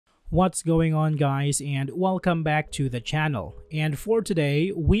What's going on, guys, and welcome back to the channel. And for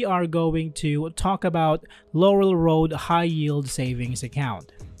today, we are going to talk about Laurel Road High Yield Savings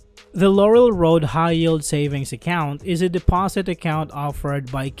Account. The Laurel Road High Yield Savings Account is a deposit account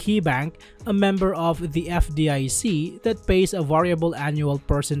offered by KeyBank, a member of the FDIC, that pays a variable annual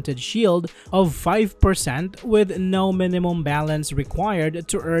percentage yield of 5% with no minimum balance required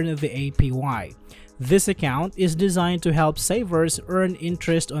to earn the APY. This account is designed to help savers earn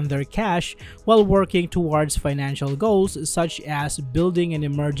interest on their cash while working towards financial goals such as building an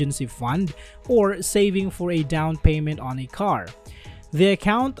emergency fund or saving for a down payment on a car. The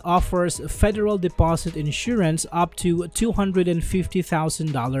account offers federal deposit insurance up to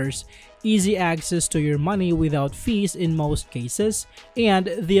 $250,000, easy access to your money without fees in most cases,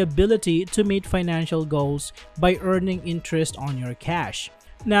 and the ability to meet financial goals by earning interest on your cash.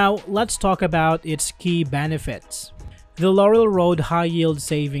 Now, let's talk about its key benefits. The Laurel Road High Yield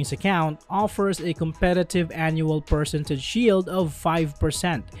Savings Account offers a competitive annual percentage yield of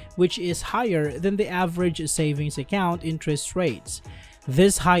 5%, which is higher than the average savings account interest rates.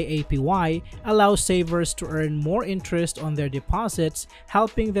 This high APY allows savers to earn more interest on their deposits,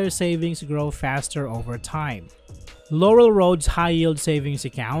 helping their savings grow faster over time. Laurel Road's High Yield Savings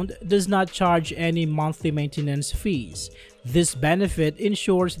Account does not charge any monthly maintenance fees. This benefit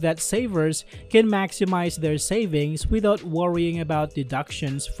ensures that savers can maximize their savings without worrying about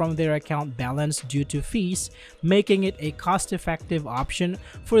deductions from their account balance due to fees, making it a cost-effective option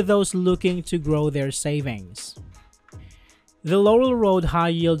for those looking to grow their savings. The Laurel Road High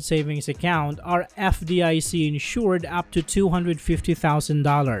Yield Savings Account are FDIC insured up to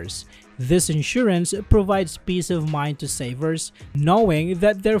 $250,000. This insurance provides peace of mind to savers, knowing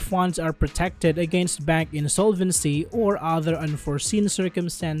that their funds are protected against bank insolvency or other unforeseen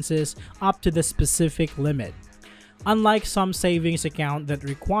circumstances up to the specific limit. Unlike some savings account that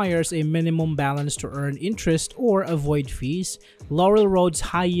requires a minimum balance to earn interest or avoid fees, Laurel Road's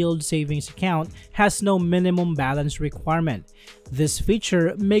High Yield Savings Account has no minimum balance requirement. This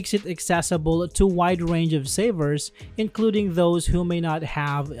feature makes it accessible to a wide range of savers, including those who may not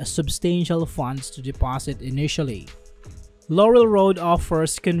have substantial funds to deposit initially. Laurel Road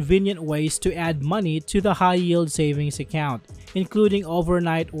offers convenient ways to add money to the High Yield Savings Account, including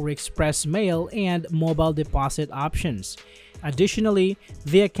overnight or express mail and mobile deposit options. Additionally,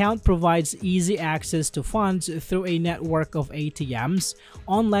 the account provides easy access to funds through a network of ATMs,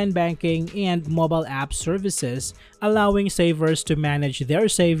 online banking, and mobile app services, allowing savers to manage their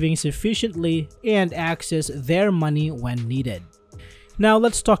savings efficiently and access their money when needed. Now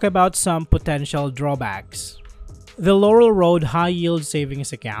let's talk about some potential drawbacks. The Laurel Road High Yield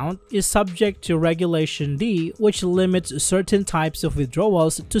Savings Account is subject to Regulation D, which limits certain types of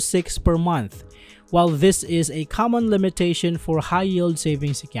withdrawals to 6 per month. While this is a common limitation for high-yield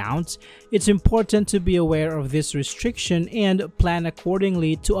savings accounts, it's important to be aware of this restriction and plan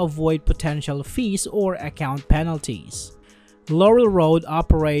accordingly to avoid potential fees or account penalties. Laurel Road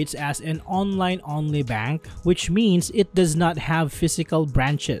operates as an online-only bank, which means it does not have physical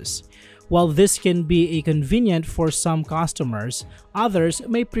branches. While this can be convenient for some customers, others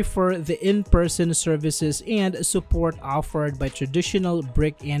may prefer the in-person services and support offered by traditional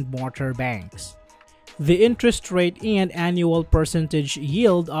brick-and-mortar banks. The interest rate and annual percentage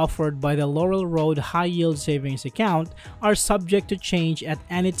yield offered by the Laurel Road High Yield Savings Account are subject to change at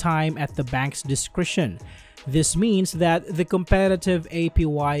any time at the bank's discretion. This means that the competitive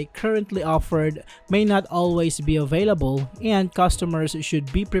APY currently offered may not always be available, and customers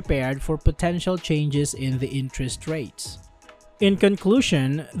should be prepared for potential changes in the interest rates. In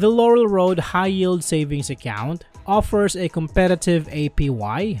conclusion, the Laurel Road High Yield Savings Account offers a competitive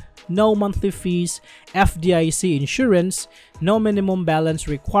APY, no monthly fees, FDIC insurance, no minimum balance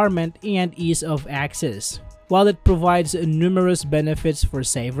requirement, and ease of access. While it provides numerous benefits for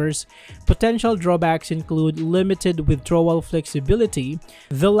savers, potential drawbacks include limited withdrawal flexibility,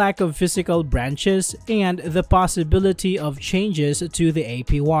 the lack of physical branches, and the possibility of changes to the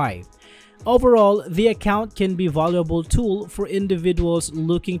APY. Overall, the account can be a valuable tool for individuals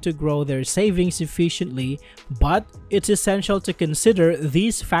looking to grow their savings efficiently, but it's essential to consider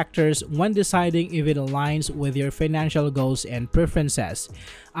these factors when deciding if it aligns with your financial goals and preferences.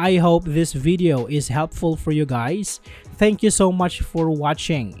 I hope this video is helpful for you guys. Thank you so much for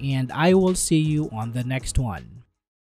watching, and I will see you on the next one.